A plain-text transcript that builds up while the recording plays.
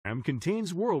program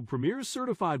contains world premier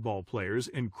certified ball players,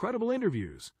 incredible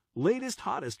interviews, latest,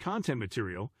 hottest content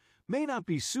material, may not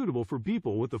be suitable for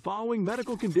people with the following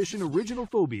medical condition: original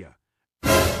phobia,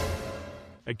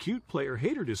 acute player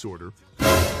hater disorder,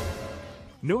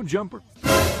 no jumper,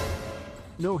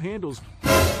 no handles,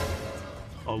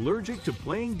 allergic to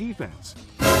playing defense.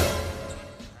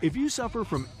 If you suffer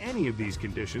from any of these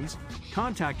conditions,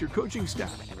 contact your coaching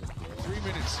staff. 3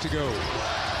 minutes to go.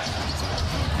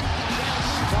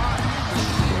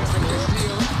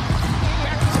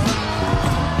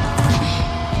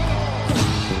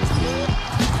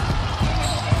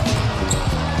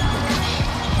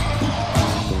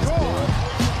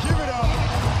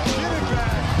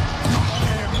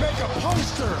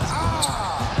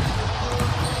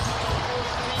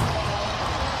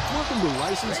 Welcome to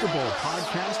License to Ball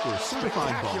podcast, where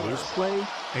certified ballers play.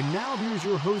 And now here's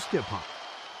your host, TIPOFF.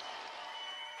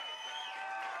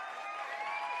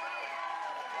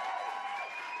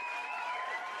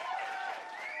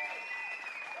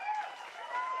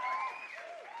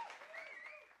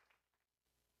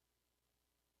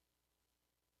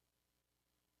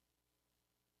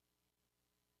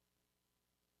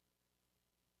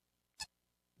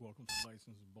 Welcome to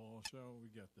Licensed Ball Show. We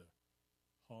got the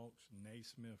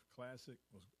HAWKS-NAISMITH Classic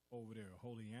was over there at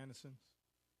Holy Anderson's.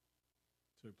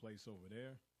 Took place over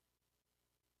there.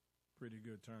 Pretty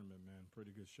good tournament, man.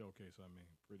 Pretty good showcase,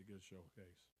 Pretty good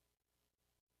showcase.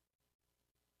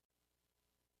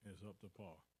 It's up to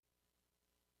par.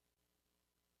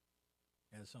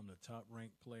 Had some of the top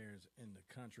ranked players in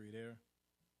the country there.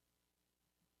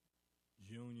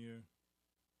 Junior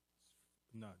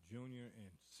and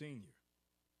senior.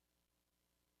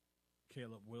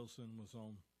 Caleb Wilson was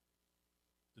on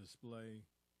display.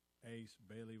 Ace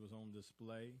Bailey was on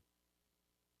display.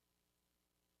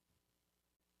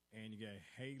 And you got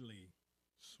Haley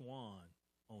Swan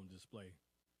on display.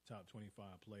 Top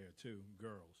 25 player too,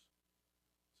 girls.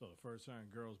 So the first time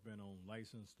girls been on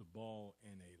License to Ball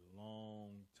in a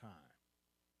long time.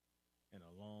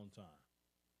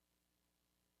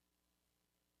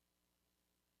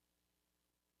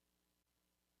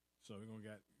 So we're gonna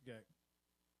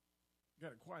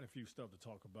got quite a few stuff to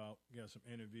talk about. Got some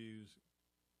interviews,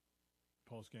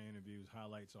 post-game interviews,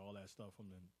 highlights, all that stuff from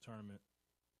the tournament.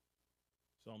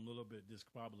 So I'm a little bit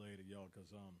discombobulated, y'all, because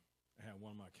I had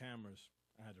one of my cameras.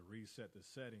 I had to reset the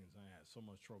settings. I had so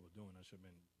much trouble doing it. I should have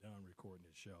been done recording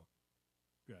this show.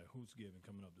 We got HOOTSgiving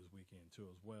coming up this weekend, too,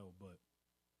 as well. But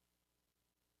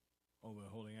over at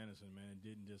Holy Anderson, man,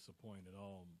 didn't disappoint at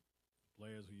all.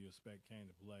 Players who you expect came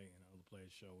to play, and other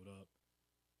players showed up.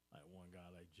 Like one guy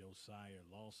like Josiah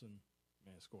Lawson,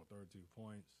 man, scored 32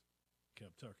 points.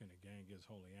 Kept tucking the game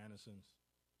against Holy Anderson's.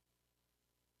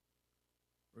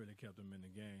 Really kept him in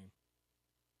the game.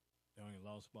 They only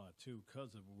lost by 2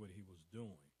 because of what he was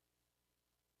doing.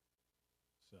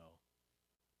 So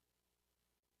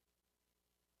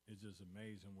it's just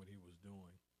amazing what he was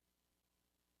doing.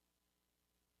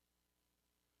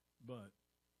 But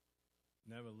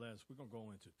nevertheless, we're going to go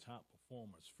into top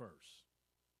performers first.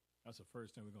 That's the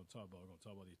first thing we're going to talk about. We're going to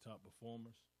talk about these top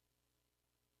performers.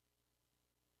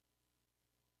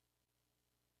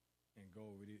 And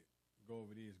go over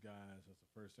these guys. That's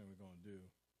the first thing we're going to do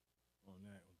on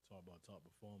that. We'll talk about top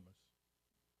performers.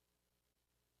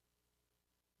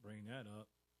 Bring that up.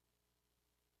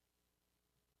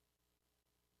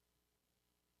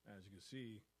 As you can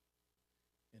see,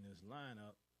 in this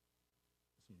lineup,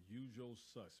 some usual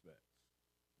suspects.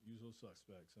 In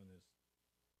this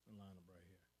lineup right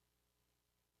here.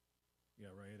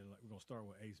 Yeah, right here. We're going to start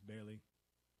with Ace Bailey.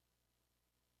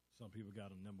 Some people got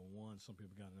him number 1. Some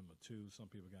people got him number 2. Some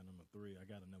people got number 3. I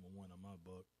got him number 1 on my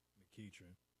book,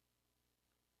 McEachern.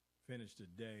 Finished the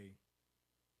day,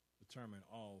 the tournament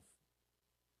off.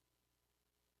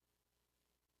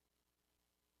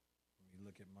 Let me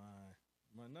look at my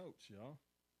notes, y'all.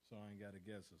 So I ain't got to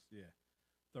guess this. Yeah,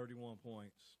 31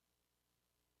 points.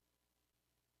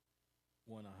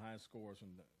 One of the high scores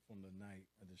from the night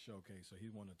at the showcase. So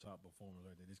he's one of the top performers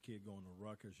right there. This kid going to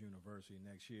Rutgers University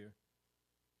next year.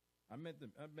 I meant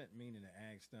meaning to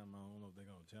ask them. I don't know if they're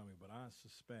going to tell me, but I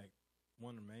suspect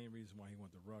one of the main reasons why he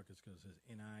went to Rutgers because his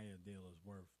NIL deal is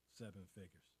worth 7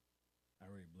 figures. I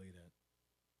really believe that.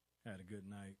 Had a good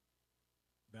night.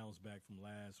 Bounced back from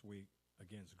last week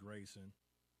against Grayson.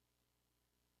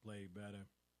 Played better.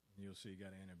 You'll see you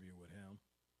got an interview with him.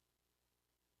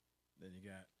 Then you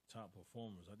got top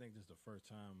performers. I think this is the first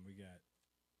time we got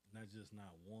not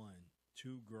 1,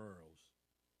 2 girls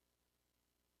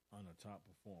on the top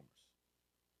performers.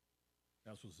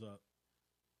 That's what's up.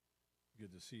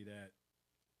 Good to see that.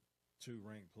 2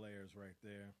 ranked players right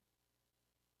there.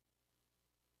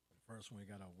 First one we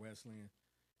got our Wesleyan.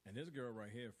 And this girl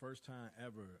right here, first time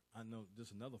ever, I know this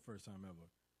is another first time ever.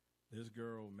 This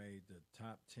girl made the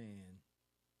top 10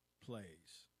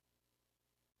 plays.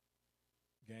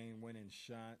 Game winning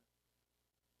shot,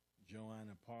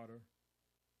 Joanna Potter.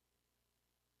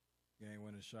 Game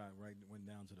winning shot right went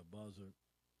down to the buzzer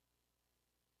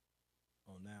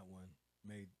on that one.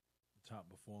 Made the top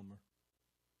performer.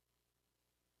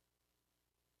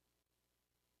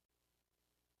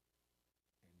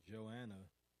 And Joanna,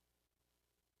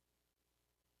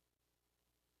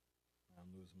 I'm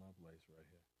losing my place right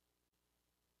here.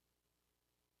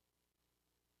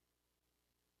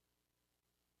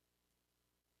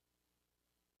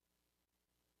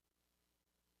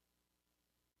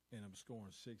 And I'm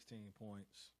scoring 16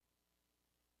 points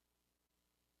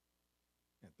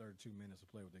in 32 minutes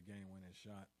to play with the game-winning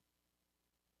shot.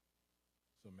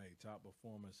 So made top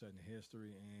performance, setting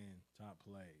history, and top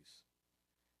plays.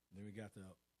 Then we got the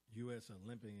U.S.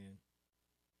 Olympian,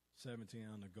 17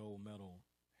 on the gold medal,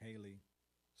 Haley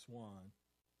Swan,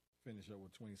 finished up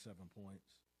with 27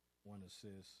 points, 1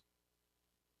 assist,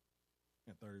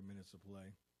 and 30 minutes to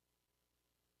play.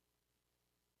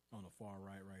 On the far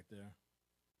right there.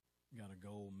 Got a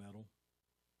gold medal.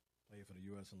 Played for the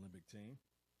U.S. Olympic team.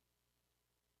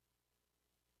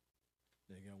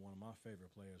 They got one of my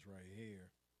favorite players right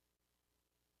here.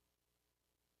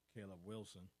 Caleb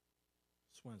Wilson.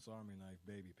 Swiss Army knife,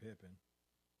 Baby Pippin.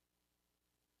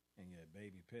 And yeah,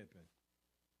 Baby Pippin.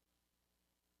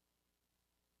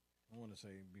 I want to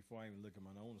say, before I even look at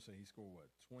mine, I want to say he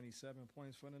scored, 27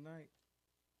 points for the night?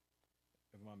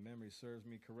 If my memory serves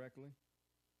me correctly.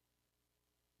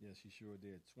 Yes, he sure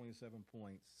did. 27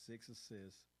 points, 6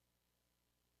 assists,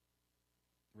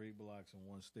 3 blocks, and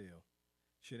 1 steal.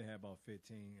 Should have had about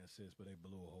 15 assists, but they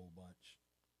blew a whole bunch.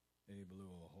 They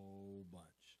blew a whole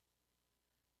bunch.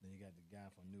 Then you got the guy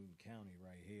from Newton County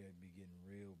right here, be getting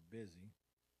real busy.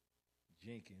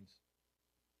 Jenkins.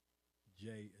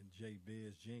 J.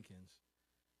 Biz Jenkins.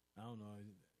 I don't know.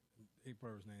 He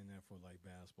probably named that for like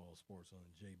basketball, sports on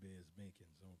J. Biz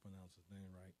Jenkins. I don't pronounce his name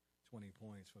right. 20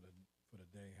 points for the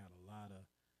day. Had a lot of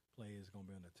players going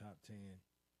to be on the top 10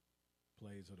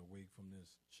 plays of the week from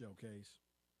this showcase.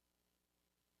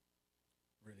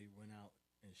 Really went out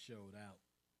and showed out.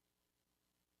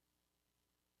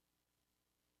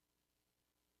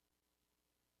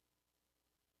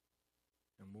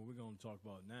 And what we're going to talk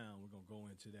about now, we're going to go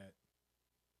into that.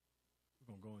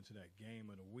 We're going to go into that game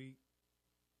of the week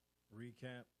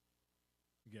recap.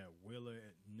 We got Wheeler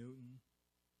at Newton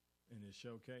in the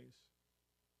showcase.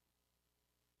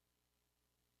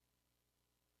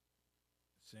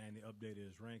 Sandy updated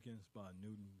his rankings by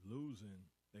Newton losing.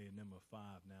 They at number 5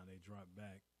 now. They dropped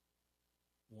back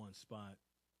 1 spot.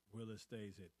 Wheeler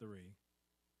stays at 3.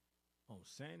 On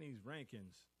Sandy's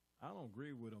rankings, I don't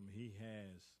agree with him. He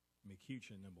has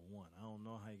McEachern number 1. I don't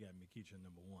know how he got McEachern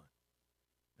number 1.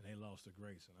 And they lost to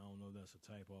Grayson. I don't know if that's a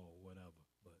typo or whatever,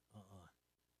 but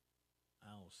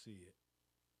I don't see it.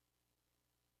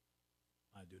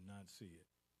 I do not see it.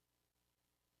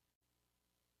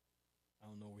 I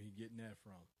don't know where he's getting that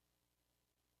from.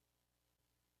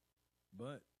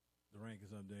 But the rank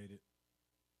is updated.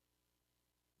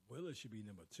 Wheeler should be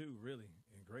number 2, really,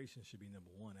 and Grayson should be number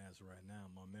 1 as of right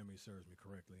now. My memory serves me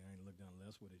correctly. I ain't looked down.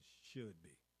 That's what it should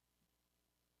be.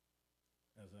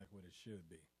 That's like what it should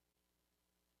be.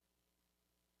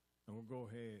 And we're going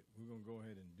to go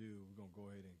ahead and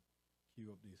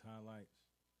cue up these highlights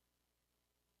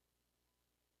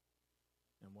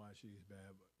and watch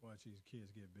these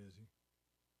kids get busy.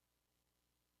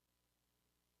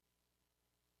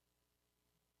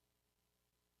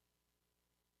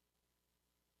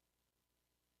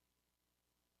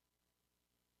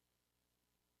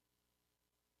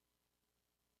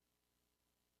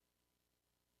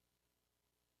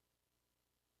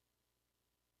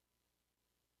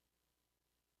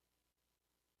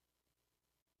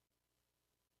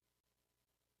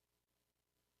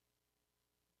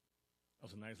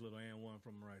 That's a nice little and one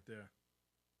from right there.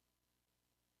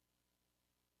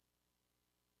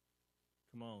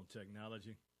 Come on,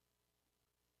 technology.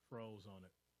 Froze on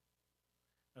it.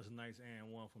 That's a nice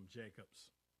and one from Jacobs.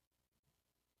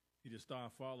 He just started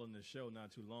following the show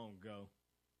not too long ago,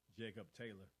 Jacob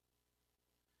Taylor.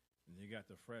 And you got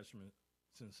the freshman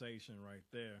sensation right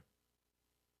there,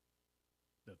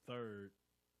 the third.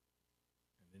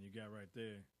 And then you got right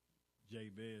there,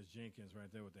 J. Biz Jenkins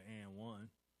right there with the and one.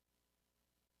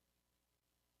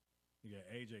 You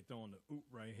got AJ throwing the oop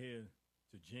right here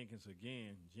to Jenkins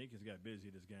again. Jenkins got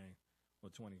busy this game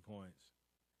with 20 points.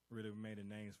 Really made a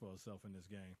name for himself in this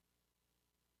game.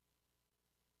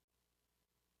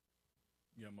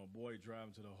 You got my boy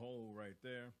driving to the hole right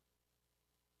there.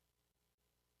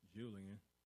 Julian.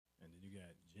 And then you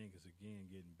got Jenkins again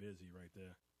getting busy right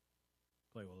there.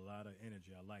 Play with a lot of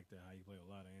energy. I like that, how you play with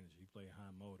a lot of energy. You play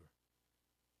high motor.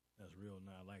 That's real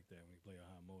nice. I like that when you play a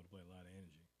high motor, play a lot of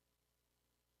energy.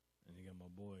 And you got my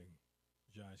boy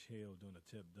Josh Hill doing a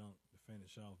tip dunk to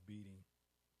finish off beating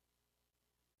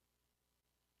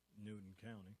Newton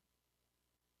County.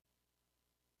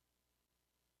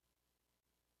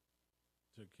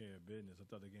 Took care of business. I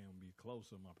thought the game would be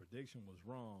closer. My prediction was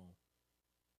wrong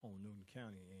on Newton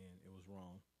County, and it was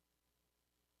wrong.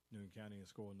 Newton County had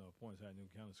scored enough points. Had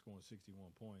Newton County scoring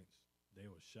 61 points. They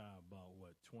were shy about,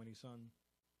 20-something?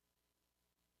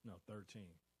 No, 13.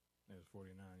 It was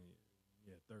 49.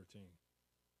 Yeah, 13.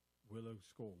 Wheeler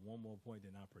scored one more point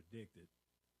than I predicted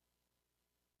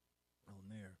on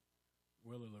there.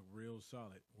 Wheeler looked real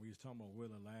solid. We was talking about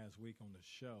Wheeler last week on the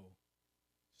show,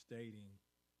 stating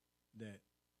that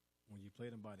when you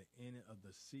play them by the end of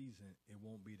the season, it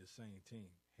won't be the same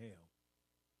team. Hell,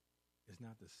 it's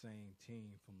not the same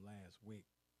team from last week.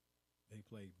 They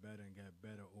played better and got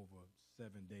better over a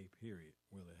 7-day period,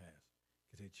 Wheeler has,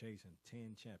 because they're chasing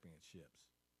 10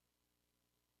 championships.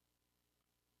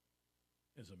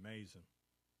 It's amazing.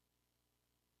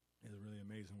 It's really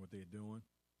amazing what they're doing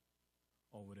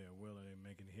over there. Wheeler, they're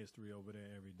making history over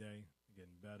there every day,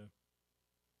 getting better.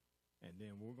 And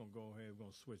then we're going to go ahead, we're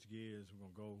going to switch gears. We're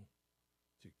going to go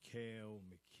to Kell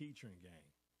McEachern game.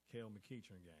 Kell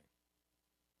McEachern game.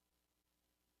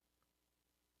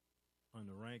 On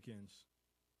the rankings,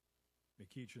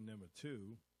 McEachern number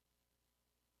 2.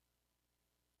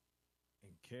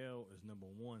 And Kell is number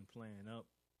 1 playing up.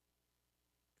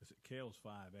 Because Kell's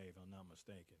 5'8", if I'm not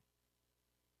mistaken.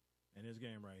 And this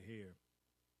game right here,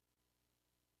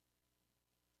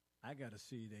 I got to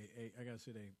see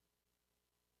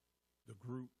the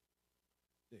group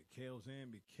that Kell's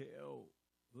in. But Kell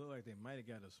look like they might have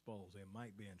got exposed. They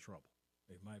might be in trouble.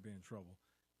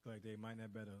 Like they might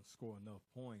not better score enough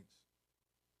points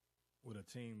with a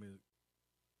team is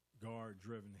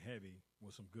guard-driven heavy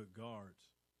with some good guards.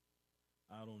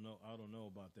 I don't know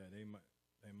about that. They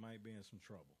might be in some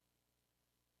trouble.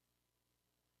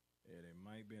 Yeah, they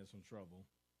might be in some trouble.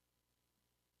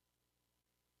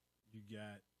 You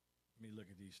got me look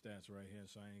at these stats right here,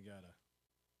 so I ain't gotta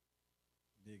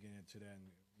dig into that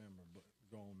and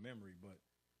go on memory. But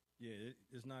yeah,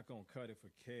 it's not gonna cut it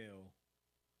for Kell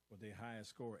with their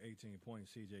highest score, 18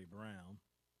 points, C.J. Brown.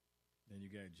 Then you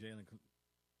got Jalen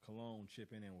Cologne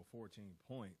chipping in with 14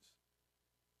 points.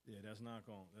 Yeah, that's not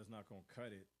gonna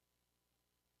cut it.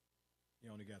 You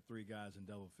only got 3 guys in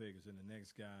double figures, and the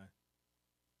next guy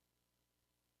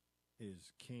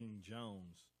is King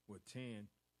Jones with 10.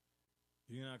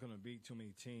 You're not going to beat too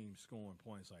many teams scoring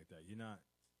points like that. You're not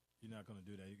going to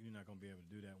do that. You're not going to be able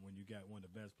to do that when you got one of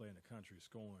the best players in the country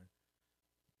scoring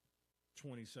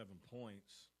 27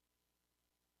 points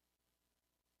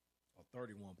or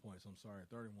 31 points. I'm sorry,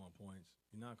 31 points.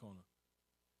 You're not going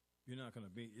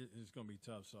to beat. It's going to be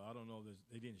tough. So I don't know.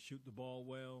 They didn't shoot the ball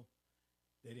well.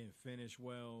 They didn't finish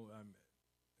well.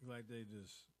 Like they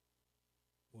just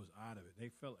was out of it.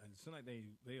 They felt, and it seemed like they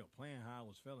were playing how I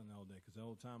was feeling all day, because the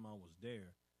whole time I was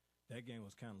there, that game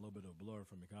was kind of a little bit of a blur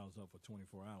for me, because I was up for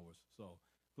 24 hours. So,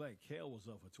 like Kell was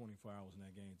up for 24 hours in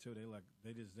that game too.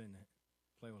 They just didn't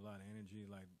play with a lot of energy.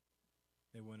 Like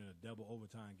they went in a double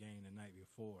overtime game the night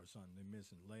before or something. They're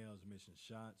missing layups, missing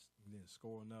shots, didn't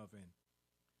score enough. And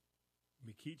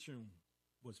McEachern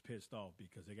was pissed off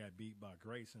because they got beat by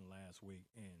Grayson last week,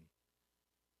 and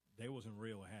they wasn't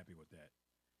real happy with that.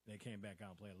 They came back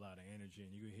out and played a lot of energy,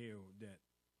 and you could hear that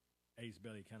Ace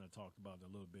Belly kind of talked about it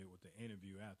a little bit with the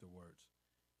interview afterwards.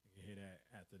 You can hear that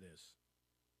after this.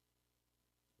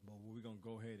 But what we're going to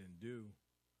go ahead and do,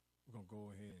 we're going to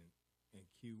go ahead and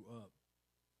queue up.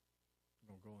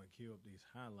 We're going to go and queue up these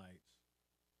highlights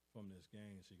from this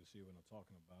game so you can see what I'm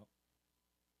talking about.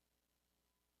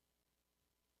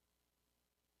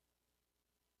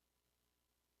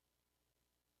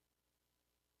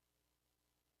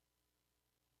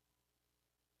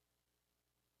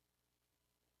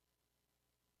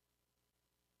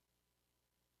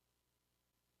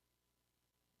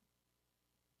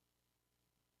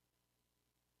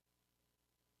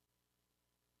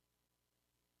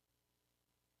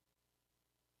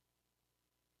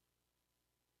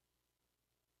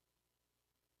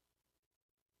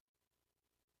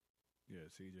 Yeah,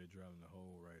 CJ driving the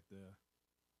hole right there.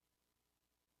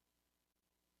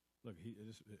 Look,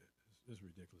 it's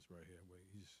ridiculous right here. Where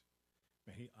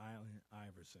he Allen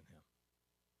Iverson him.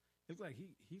 It's like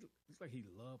he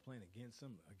loved playing against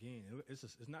him again.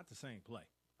 It's not the same play.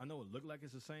 I know it looked like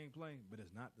it's the same play, but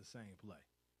it's not the same play.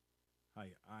 How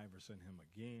you Iverson him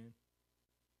again.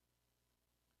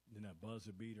 Then That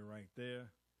buzzer beater right there.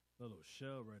 Little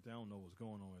shove right there. I don't know what's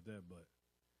going on with that, but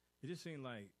it just seemed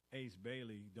like Ace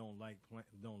Bailey don't like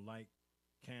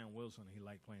Cam Wilson, and he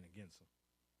liked playing against him.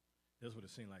 That's what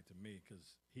it seemed like to me, because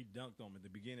he dunked on him at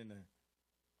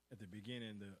the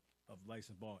beginning of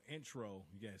License Ball intro.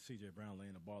 You got C.J. Brown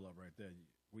laying the ball up right there.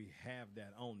 We have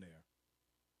that on there.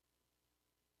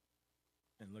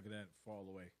 And look at that fall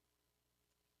away.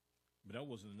 But that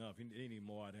wasn't enough. They need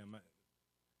more out of him.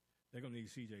 They're going to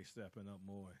need C.J. stepping up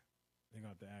more. They're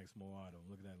going to have to ask more out of him.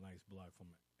 Look at that nice block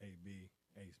from A.B.,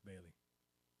 Ace Bailey.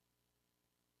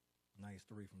 Nice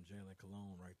three from Jalen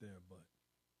Cologne right there. But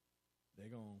they're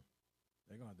going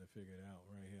to have to figure it out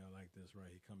right here. I like this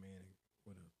right. He come in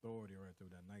with authority right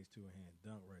there with that nice two-hand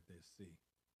dunk right there, C.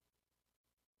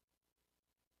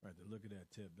 Right there, look at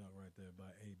that tip dunk right there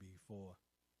by AB4,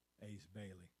 Ace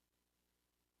Bailey.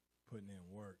 Putting in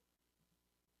work.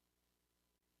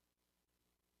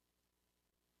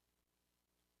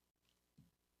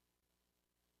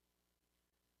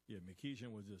 Yeah,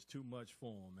 McEachern was just too much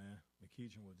for him, man.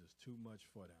 McEachern was just too much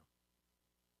for them.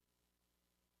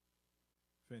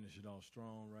 Finish it off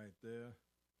strong right there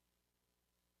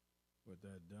with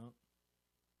that dunk.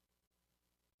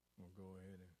 We'll go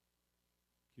ahead and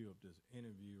cue up this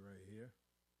interview right here.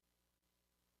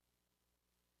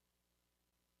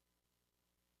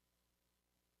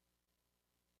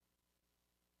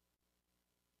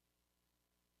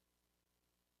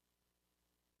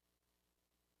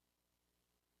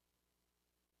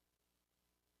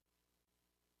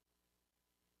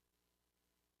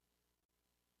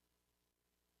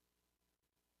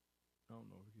 I don't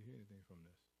know if you can hear anything from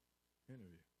this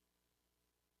interview.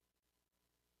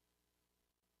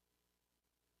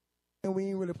 And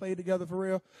we ain't really played together for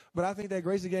real, but I think that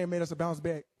Gracie game made us a bounce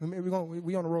back. I mean, we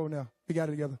on the road now. We got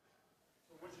it together.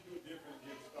 So what you do different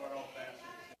to start off faster?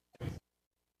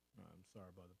 I'm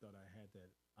sorry about it. I thought I had that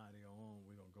audio on.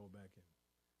 We're gonna go back and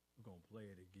we're gonna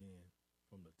play it again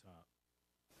from the top.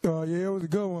 Yeah, it was a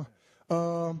good one.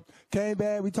 Came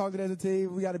back. We talked it as a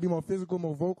team. We got to be more physical,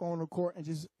 more vocal on the court, and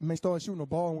just start shooting the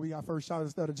ball when we got first shot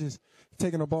instead of just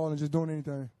taking the ball and just doing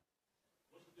anything.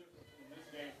 What's the difference from this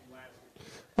game from last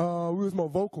week? We was more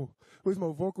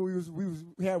vocal.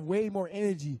 We had way more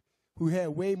energy. We had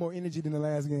way more energy than the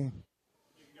last game.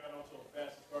 You got off to a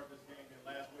faster start this game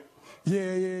than last week?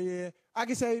 Yeah. I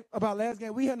can say about last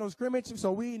game, we had no scrimmage,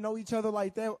 so we didn't know each other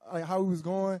like that, like how we was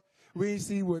going. We didn't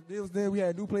see what it was then. We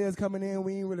had new players coming in.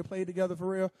 We ain't really played together for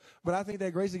real. But I think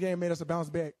that Gracie game made us a bounce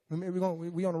back. I mean,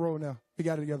 we on the road now. We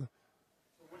got it together.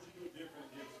 So what you do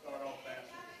different to start off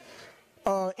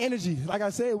faster? Energy. Like I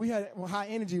said, we had high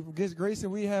energy. Against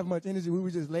Grayson, we didn't have much energy. We were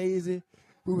just lazy.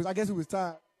 I guess we was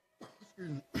tired. Excuse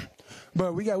me.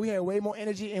 But we had way more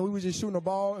energy, and we was just shooting the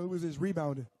ball, and we was just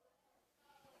rebounding.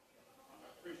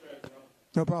 I appreciate it, bro.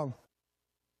 No problem.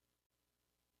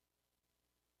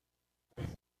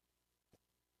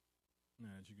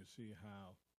 Now, as you can see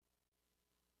how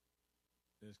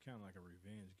it's kind of like a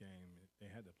revenge game. They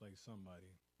had to play somebody.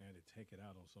 They had to take it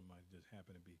out on somebody. It just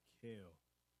happened to be Kell.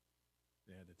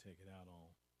 They had to take it out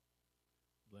on.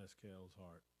 Bless Kell's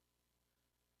heart.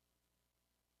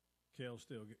 Kell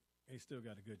still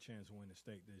got a good chance to win the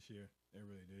state this year. They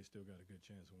really do. They still got a good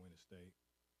chance to win the state.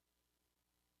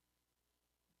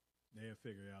 They'll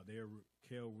figure it out.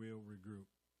 Kell will regroup.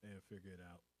 They'll figure it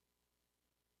out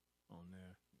on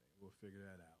there. We'll figure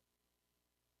that out.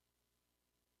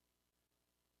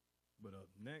 But up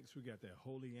next, we got that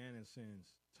Holy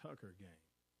Anderson's Tucker game.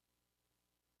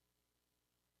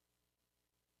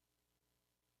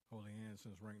 Holy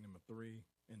Anderson's ranked number 3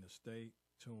 in the state,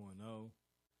 2-0.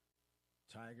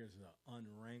 Tigers are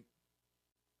unranked.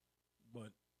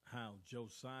 But how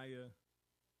Josiah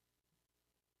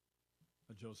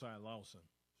Lawson,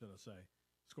 should I say,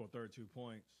 scored 32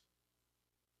 points.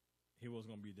 He was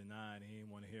going to be denied. He didn't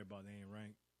want to hear about they ain't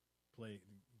ranked.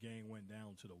 Game went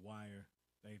down to the wire.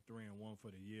 They 3-1 for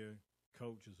the year.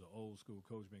 Coach is an old school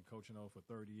coach, been coaching over for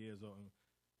 30 years.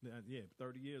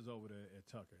 30 years over there at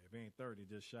Tucker. If it ain't 30,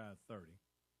 just shy of 30.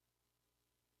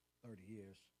 30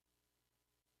 years.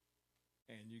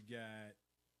 And you got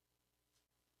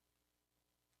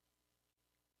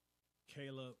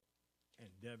Caleb and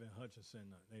Devin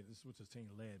Hutchinson. This is what this team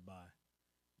led by.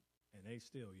 And they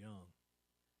still young.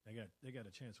 They got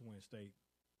a chance to win state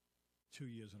 2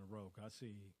 years in a row. I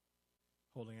see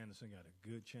Holy Anderson got a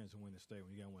good chance to win the state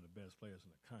when you got one of the best players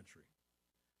in the country.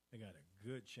 They got a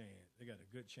good chance. They got a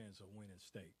good chance of winning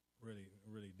state. Really,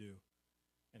 really do.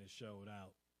 And it showed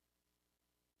out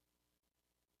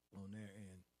on there.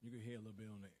 And you can hear a little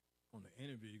bit on the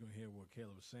interview. You're gonna hear what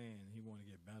Caleb was saying. He want to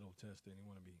get battle tested. He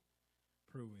want to be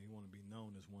proven. He want to be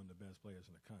known as one of the best players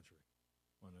in the country.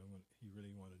 he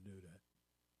really wanted to do that.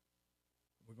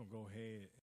 We're going to go ahead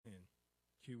and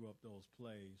cue up those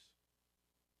plays,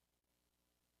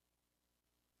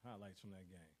 highlights from that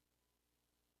game.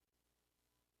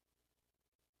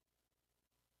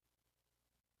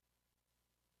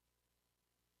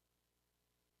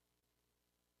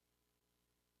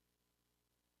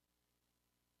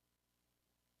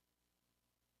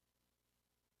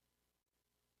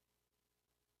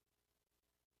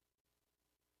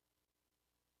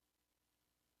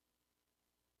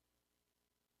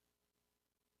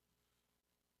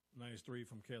 Nice three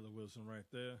from Kell Wilson right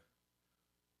there.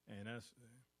 And that's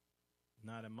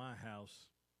not in my house,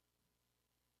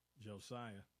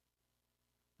 Josiah.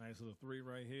 Nice little three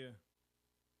right here.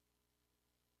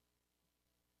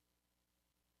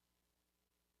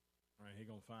 All right, he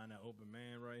going to find that open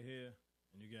man right here.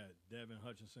 And you got Devin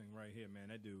Hutchinson right here,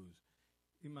 man. That dude's,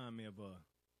 he remind me of a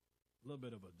little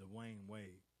bit of a Dwayne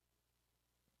Wade.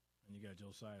 And you got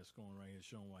Josiah scoring right here,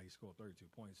 showing why he scored 32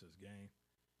 points this game.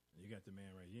 And you got the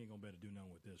man right here. You ain't going to better do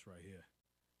nothing with this right here.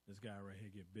 This guy right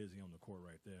here get busy on the court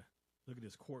right there. Look at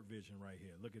this court vision right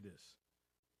here. Look at this.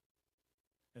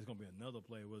 It's going to be another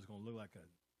play where it's going to look like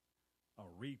a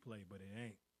replay, but it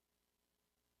ain't.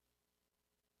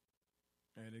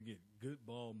 And they get good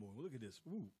ball movement. Look at this.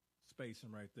 Woo,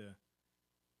 spacing right there.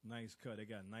 Nice cut. They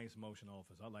got nice motion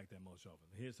offense. I like that motion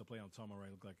offense. Here's the play on Tom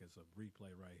right. Look like it's a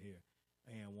replay right here.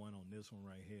 And one on this one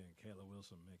right here. And Kell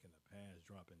Wilson making the pass,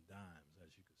 dropping dimes, as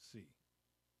you can see.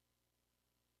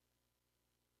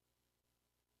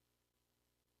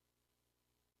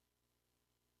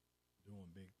 Doing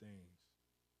big things.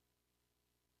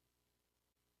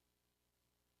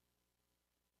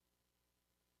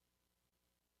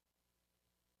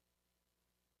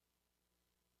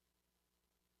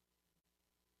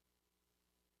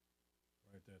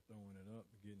 Right there, throwing it up,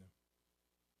 getting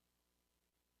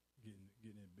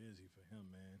it busy for him,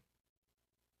 man.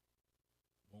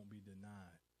 Won't be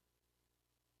denied.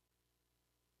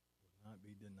 Will not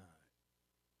be denied.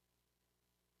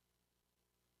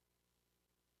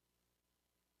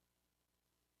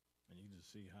 And you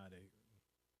just see how that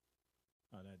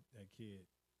kid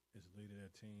is leading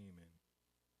that team and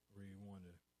really want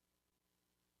to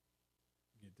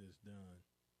get this done.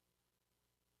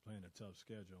 Playing a tough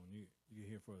schedule, and you can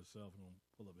hear for yourself. I'm going to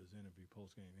pull up his interview,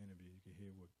 post-game interview. You can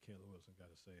hear what Kell Wilson got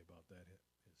to say about that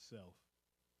himself.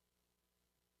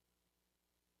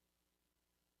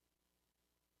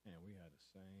 And we had the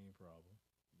same problem.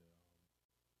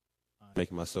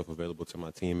 Making myself available to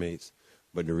my teammates,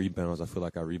 but the rebounds, I feel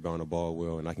like I rebound the ball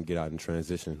well, and I can get out in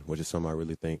transition, which is something I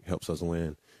really think helps us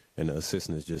win. And the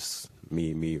assistant is just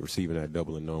me receiving that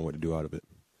double and knowing what to do out of it.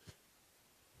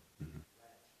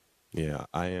 Yeah,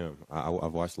 I am.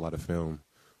 I've watched a lot of film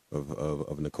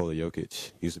of Nikola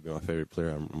Jokic. He used to be my favorite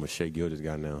player. I'm a Shea Gilgeous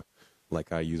guy now. Like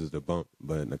how he uses the bump,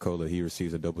 but Nikola, he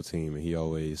receives a double team, and he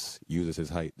always uses his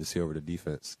height to see over the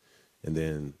defense. And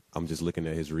then I'm just looking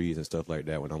at his reads and stuff like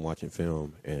that when I'm watching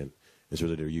film, and it's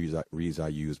really the reads I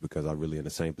use because I'm really in the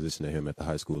same position as him at the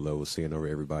high school level, seeing over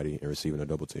everybody and receiving a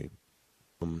double team.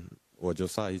 Well,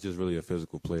 Josiah, he's just really a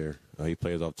physical player. He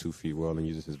plays off 2 feet well and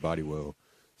uses his body well.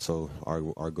 So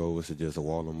our goal is to just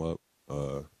wall him up.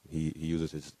 He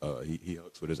uses his he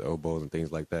hooks with his elbows and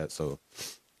things like that. So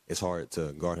it's hard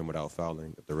to guard him without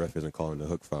fouling if the ref isn't calling the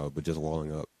hook foul, but just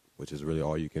walling up, which is really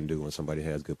all you can do when somebody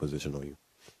has good position on you.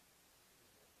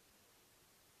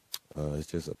 It's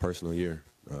just a personal year.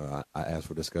 I asked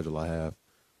for the schedule I have.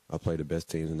 I play the best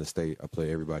teams in the state. I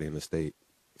play everybody in the state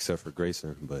except for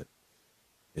Grayson, but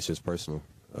it's just personal.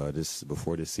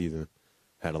 Before this season,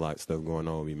 had a lot of stuff going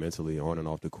on with me mentally on and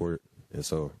off the court, and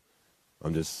so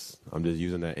I'm just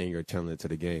using that anger, telling it to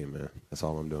the game, man. That's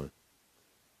all I'm doing.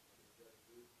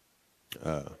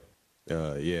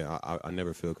 Yeah, I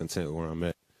never feel content where I'm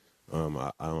at.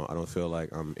 I don't feel like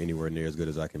I'm anywhere near as good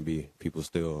as I can be. People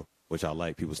still, which I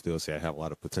like, people still say I have a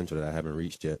lot of potential that I haven't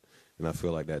reached yet, and I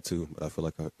feel like that too. But I feel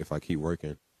like if I keep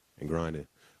working and grinding,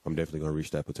 I'm definitely going to reach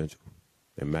that potential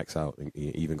and max out and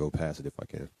even go past it if I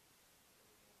can.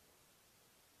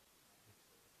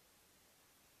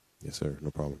 Yes, sir. No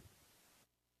problem.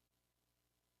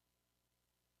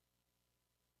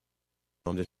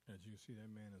 As you see, that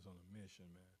man is on a mission,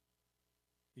 man.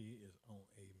 He is on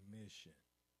a mission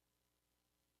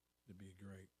to be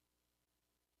great.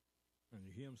 And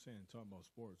you hear him saying, talking about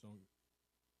sports,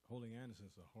 Holy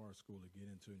Anderson's a hard school to get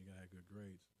into, and you got to have good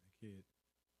grades. That kid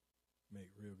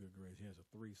make real good grades. He has a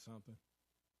 3-something.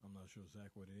 I'm not sure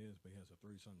exactly what it is, but he has a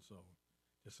 3-something. So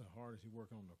just as hard as he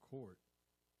working on the court,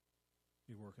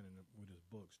 he's working with his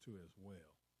books, too, as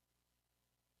well,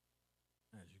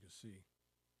 as you can see.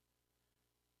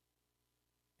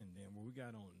 And then what we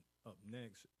got on up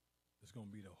next is going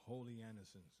to be the Holy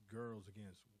Andersons girls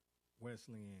against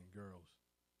Wesleyan girls,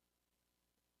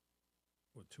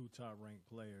 with 2 top-ranked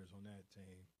players on that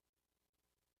team.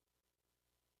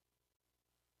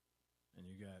 And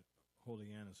you got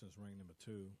Holy Andersons ranked number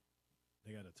 2.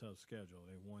 They got a tough schedule.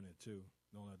 They 1-2.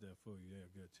 Don't let that fool you. They're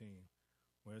a good team.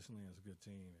 Wesleyan's a good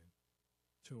team, and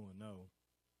 2-0.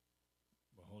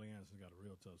 But Holy Anderson's got a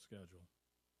real tough schedule.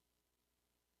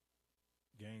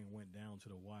 Game went down to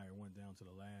the wire, went down to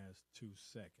the last 2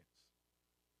 seconds.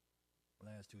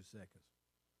 Last 2 seconds.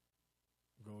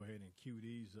 Go ahead and cue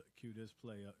this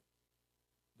play up,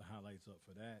 the highlights up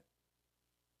for that.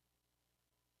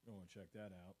 Go and check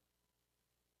that out.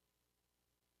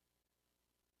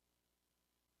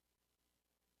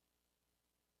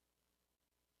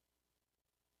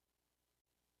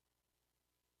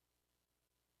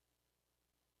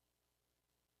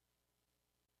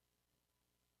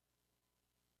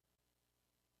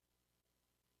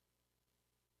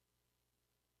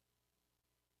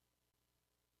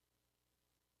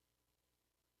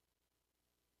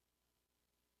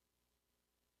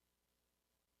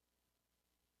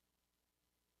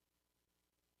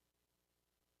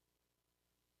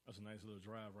 That's a nice little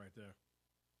drive right there.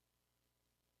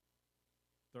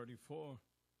 34. I'm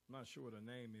not sure what her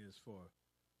name is for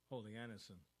Holy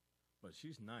Anderson, but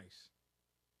she's nice.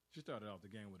 She started off the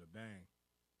game with a bang.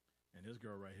 And this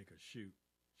girl right here could shoot.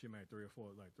 She made 3 or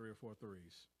 4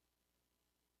 threes.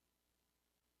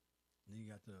 And then you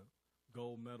got the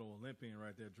gold medal Olympian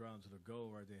right there driving to the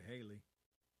goal right there, Haley.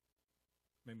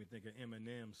 Made me think of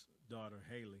Eminem's daughter,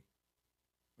 Haley,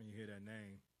 when you hear that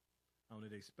name. Only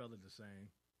they spell it the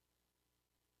same.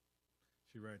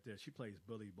 She right there. She plays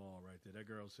bully ball right there. That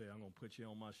girl said, I'm going to put you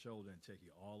on my shoulder and take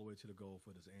you all the way to the goal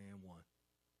for this and 1.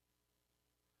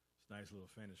 It's a nice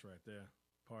little finish right there.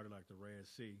 Party like the Red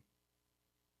Sea.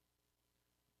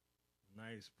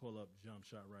 Nice pull-up jump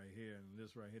shot right here. And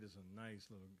this right here is a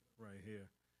nice little right here.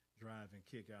 Drive and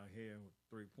kick out here with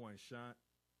 3-point shot.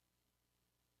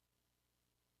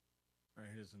 Right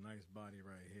here's a nice body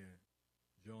right here.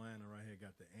 Joanna right here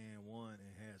got the and 1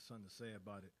 and had something to say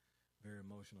about it. Very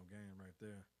emotional game right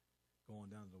there.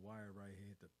 Going down to the wire right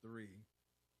here, hit the 3.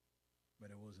 But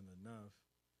it wasn't enough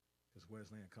because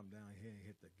Wesleyan come down here and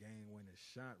hit the game-winning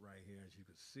shot right here, as you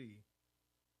could see.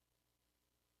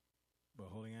 But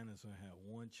Holy Anderson had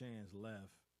 1 chance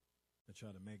left to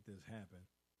try to make this happen.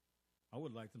 I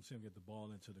would like them to see him get the ball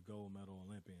into the gold medal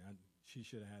Olympian. She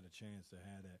should have had a chance to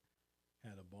have that,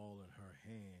 had a ball in her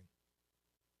hand.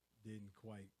 Didn't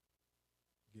quite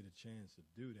get a chance to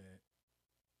do that.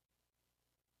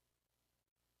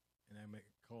 And that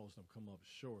caused them come up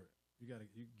short. You gotta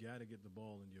get the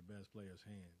ball in your best player's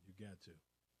hand. You got to.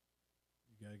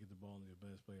 You gotta get the ball in your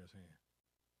best player's hand.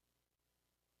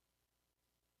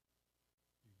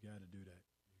 You gotta do that.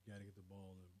 You gotta get the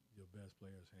ball in your best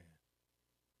player's hand.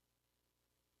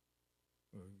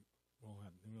 We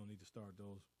don't need to start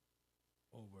those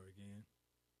over again.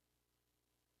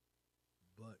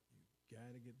 But you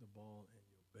gotta get the ball in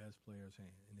your best player's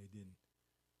hand, and they didn't.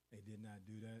 They did not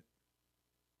do that.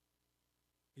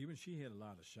 Even she had a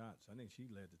lot of shots. I think she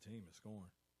led the team in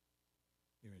scoring.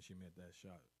 Even she met that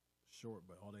shot short,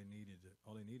 but all they needed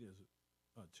is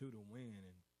a 2 to win,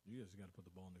 and you just got to put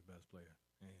the ball in their best player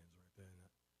hands right there. And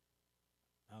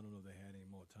I don't know if they had any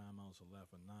more timeouts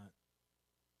left or not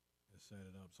to set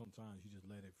it up. Sometimes you just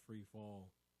let it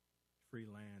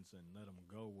freelance and let them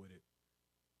go with it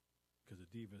because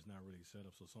the defense not really set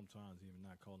up. So sometimes even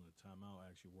not calling the timeout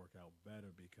actually work out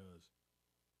better because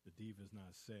the defense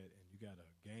not set, and you got a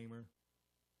gamer,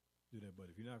 do that. But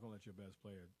if you're not going to let your best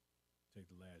player take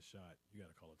the last shot, you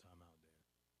got to call a timeout there.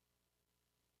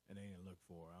 And they ain't look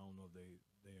for it. I don't know if they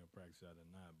didn't practice that or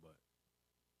not, but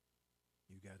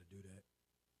you got to do that.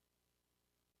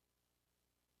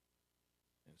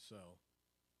 And so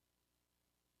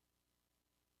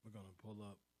we're going to pull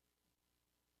up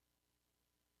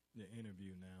the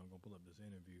interview now. I'm going to pull up this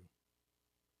interview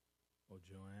of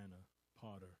Joanna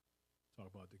Potter. Talk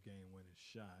about the game-winning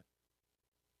shot.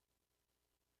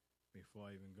 Before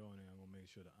I even go in there, I'm going to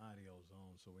make sure the audio's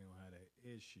on so we don't have that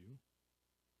issue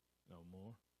no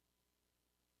more.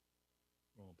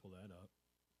 I'm going to pull that up.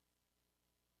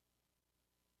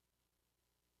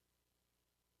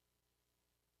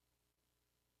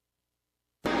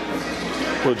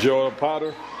 Well, Joanna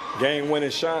Potter,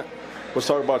 game-winning shot. Let's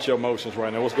talk about your emotions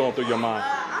right now. What's going through your mind?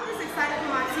 I'm just excited for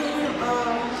my team.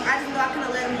 I just know I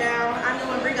couldn't let them down. I knew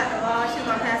when Bree got the ball, she was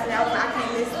going to pass it out. I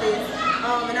can't miss this.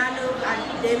 And I knew I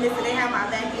didn't miss it. They had my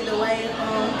back either way.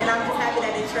 And I'm just happy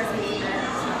that they trust me with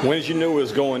that. When did you know it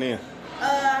was going in?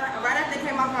 Right after they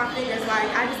came off my fingers. Like,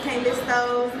 I just can't miss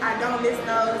those. I don't miss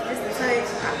those. Just a touch,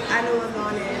 I knew it was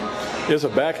going in. It's a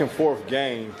back and forth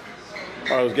game.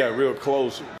 It got real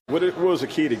close. What was the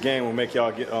key to the game will make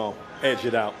y'all get edge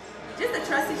it out? Just to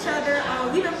trust each other.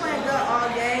 We've been playing good all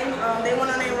game. They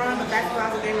went on their run, but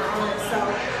basketball's a game of own. So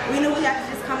we knew we had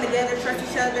to just come together, trust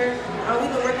each other. We've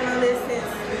been working on this since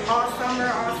all summer,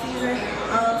 all season.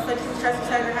 So just trust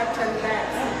each other, have each other's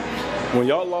backs. When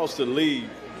y'all lost the lead,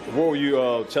 what were you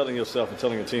telling yourself and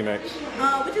telling your teammates?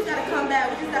 We just got to come back.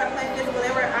 We just got to play physical.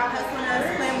 They were out hustling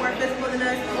us, playing more physical than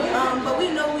us. But we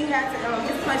know we had to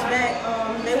just punch back.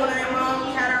 They went on their run.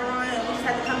 We had our run. And we just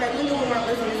had to come back. We knew we weren't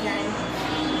losing this game.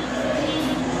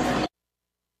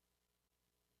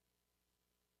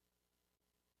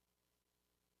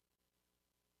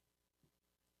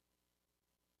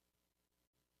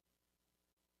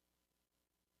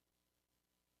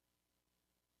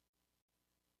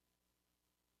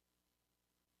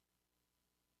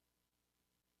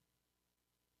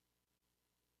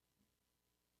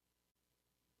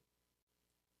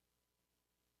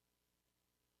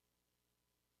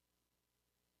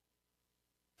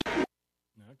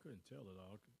 I couldn't tell it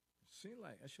all. It seemed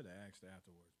like I should have asked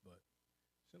afterwards, but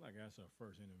it seemed like that's her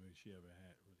first interview she ever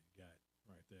had really got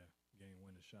right there. Game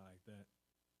winning shot like that.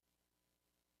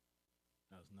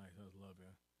 That was nice. That was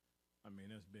lovely. I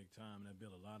mean, that's big time. That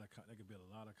build a lot of that could build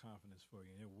a lot of confidence for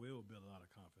you, and it will build a lot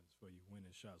of confidence for you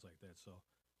winning shots like that. So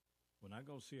when I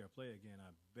go see her play again,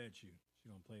 I bet you she's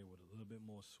gonna play with a little bit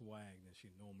more swag than she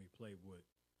normally played with,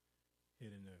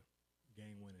 hitting the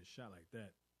game winning shot like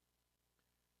that.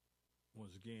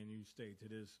 Once again, you stay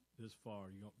to this far.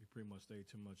 You pretty much stay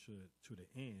too much to the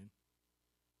end.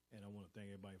 And I want to thank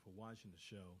everybody for watching the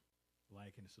show,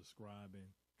 liking,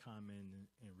 subscribing, commenting,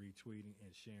 and retweeting,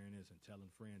 and sharing this, and telling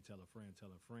a friend, tell a friend,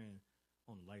 tell a friend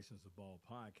on the License to Ball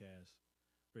podcast.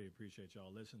 Really appreciate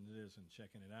y'all listening to this and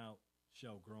checking it out.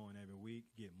 Show growing every week,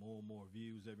 get more and more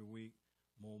views every week,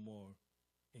 more and more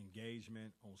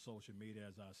engagement on social media.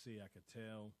 As I see, I could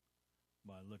tell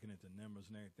by looking at the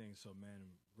numbers and everything. So,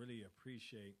 man, really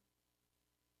appreciate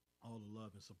all the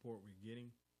love and support we're getting.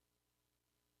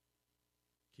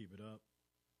 Keep it up.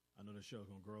 I know the show's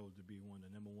going to grow to be one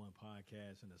of the #1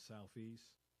 podcasts in the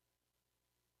Southeast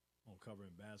on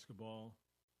covering basketball.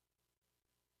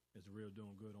 It's real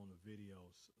doing good on the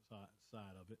video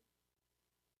side of it.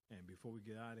 And before we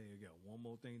get out of here, we got one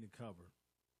more thing to cover.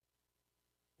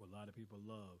 What a lot of people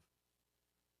love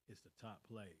is the top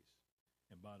plays.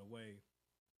 And by the way,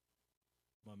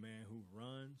 my man who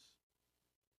runs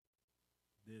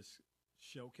this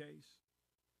showcase,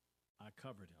 I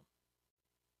covered him.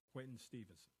 Quentin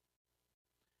Stevenson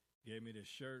gave me this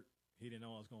shirt. He didn't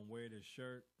know I was going to wear this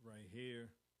shirt right here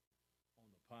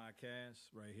on the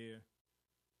podcast, right here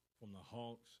from the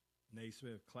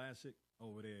HAWKS-NAISMITH Classic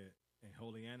over there in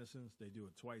Holy Anderson's. They do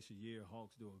it twice a year.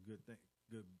 Hawks do a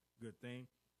good thing.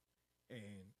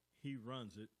 And he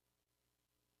runs it.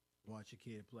 Watch a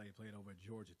kid play. Played over at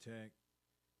Georgia Tech.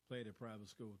 Played at private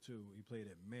school, too. He played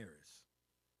at Marist.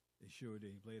 They sure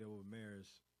did. He played over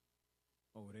Marist.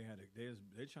 Oh, they're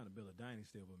trying to build a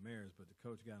dynasty over Marist, but the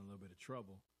coach got in a little bit of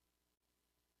trouble.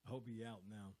 I hope he's out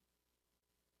now.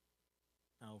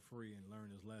 Out free and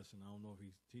learn his lesson. I don't know if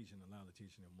he's allowed to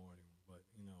teach in the morning, but,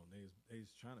 you know,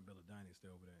 they's trying to build a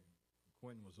dynasty over there.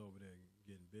 Quentin was over there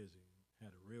getting busy.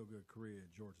 Had a real good career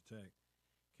at Georgia Tech.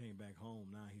 Came back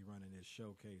home. Now he's running this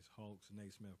showcase,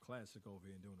 HAWKS-NAISMITH Classic over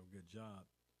here and doing a good job.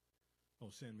 Oh,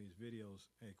 send me his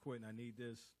videos. Hey, Quentin, I need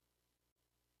this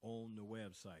on the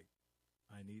website.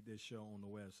 I need this show on the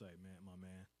website, man, my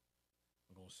man.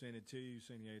 I'm going to send it to you,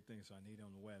 send you everything, so I need it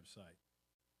on the website.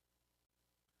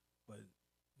 But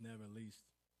never least,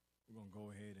 we're going to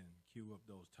go ahead and queue up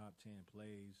those top 10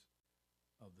 plays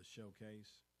of the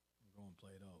showcase. We're going to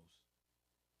play those.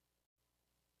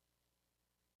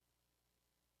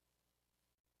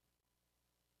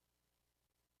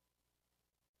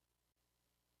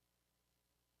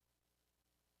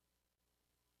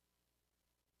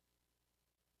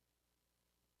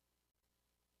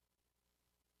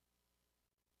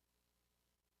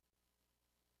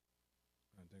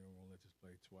 I think I'm going to let this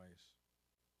play twice.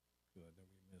 Because I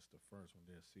think we missed the first one.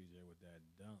 There's CJ with that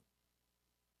dunk.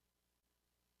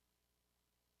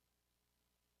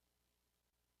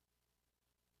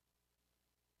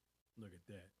 Look at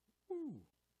that. Woo!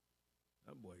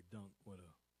 That boy dunked with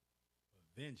a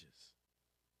vengeance.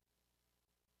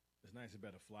 It's nice it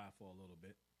better fly for a little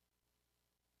bit.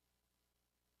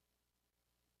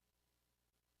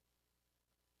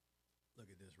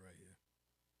 Look at this right here.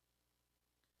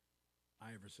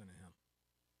 Iverson and him.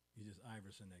 He just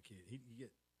Iverson that kid. He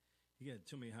got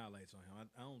too many highlights on him.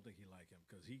 I don't think he like him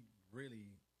because he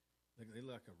really They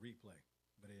look like a replay,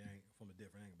 but it ain't from a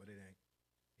different angle, but it ain't.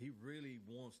 He really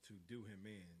wants to do him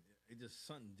in. It's just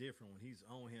something different when he's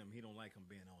on him. He don't like him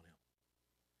being on him.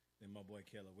 Then my boy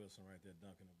Keller Wilson right there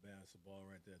dunking the basketball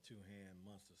right there, two-hand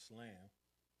monster slam.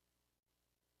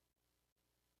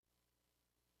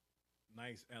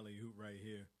 Nice alley-oop right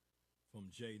here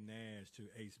from Jay Nash to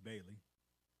Ace Bailey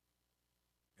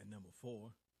at number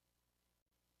 4.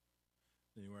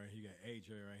 Then right here, you got AJ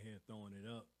right here throwing it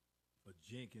up for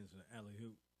Jenkins and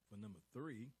alley-oop for number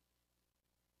 3.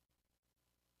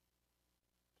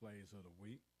 Plays of the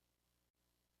week.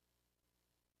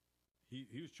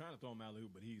 He was trying to throw him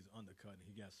alley-oop, but he's undercutting.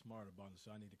 He got smart about it,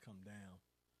 so I need to come down.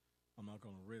 I'm not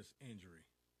going to risk injury,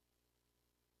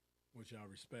 which I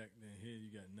respect. Then here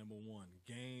you got number 1,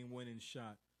 game-winning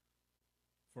shot.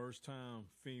 First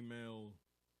time female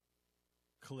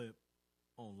clip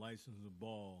on License the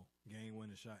Ball,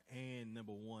 game-winning shot, and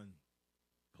number 1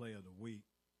 play of the week.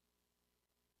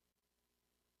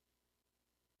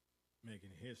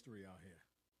 Making history out here.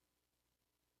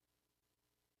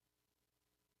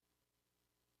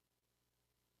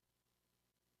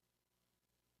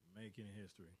 Making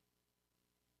history.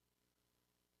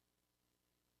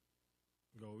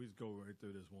 Let's go right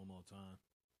through this one more time.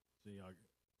 See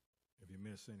if you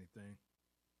miss anything.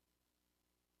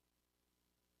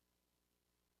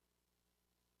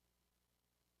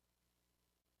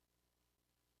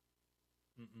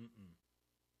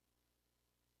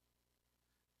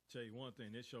 Tell you one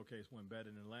thing, this showcase went better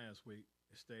than last week.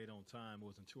 It stayed on time. It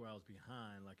wasn't 2 hours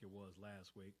behind like it was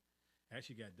last week.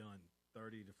 Actually got done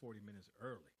 30 to 40 minutes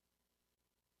early.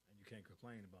 And you can't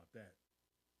complain about that.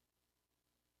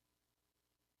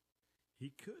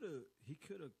 He could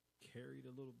have carried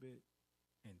a little bit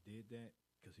and did that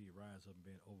because he rise up and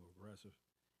been over aggressive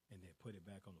and then put it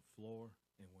back on the floor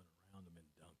and went around him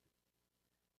and dunked it.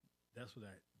 That's what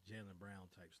that Jaylen Brown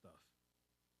type stuff.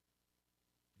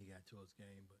 He got to his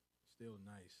game, but still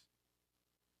nice.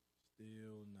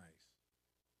 Still nice.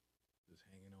 Just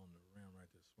hanging on the rim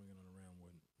right there, swinging on the rim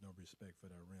with no respect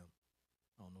for that rim.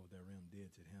 I don't know what that rim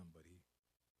did to him, but he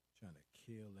trying to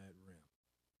kill that rim.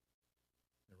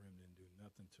 The rim didn't do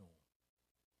nothing to him.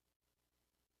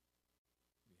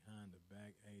 Behind the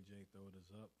back, AJ throwed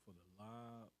us up for the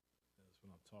lob. That's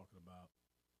what I'm talking about.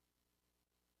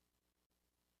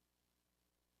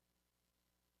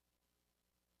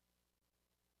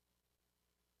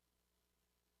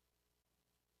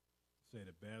 Say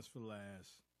the best for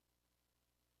last.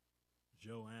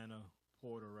 Joanna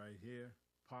Potter right here.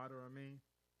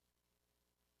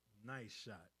 Nice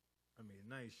shot.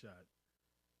 Nice shot.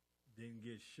 Didn't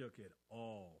get shook at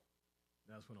all.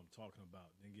 That's what I'm talking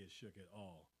about. Didn't get shook at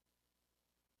all.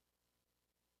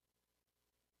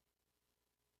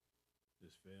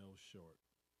 Just fell short.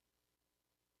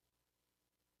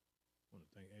 I want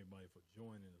to thank everybody for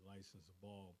joining the License the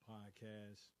Ball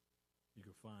podcast. You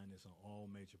can find this on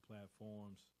all major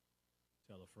platforms.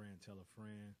 Tell a friend, tell a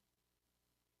friend.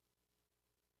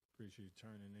 Appreciate you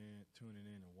tuning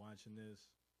in and watching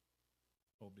this.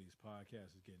 Hope these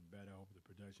podcasts is getting better. Hope the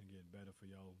production getting better for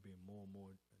y'all, being more and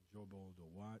more enjoyable to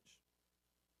watch.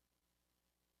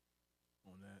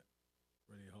 On that,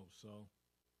 really hope so.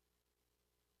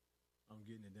 I'm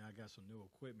getting it down. I got some new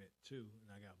equipment too,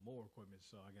 and I got more equipment,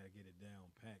 so I got to get it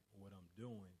down packed what I'm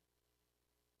doing,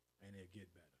 and it'll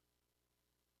get better.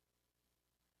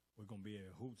 We're going to be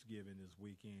at Hoops Giving this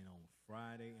weekend on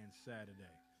Friday and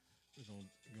Saturday. We're going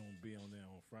to be on there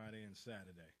on Friday and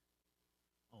Saturday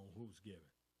on Hoops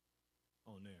Giving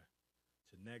on there.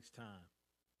 Till next time,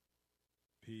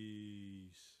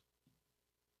 peace.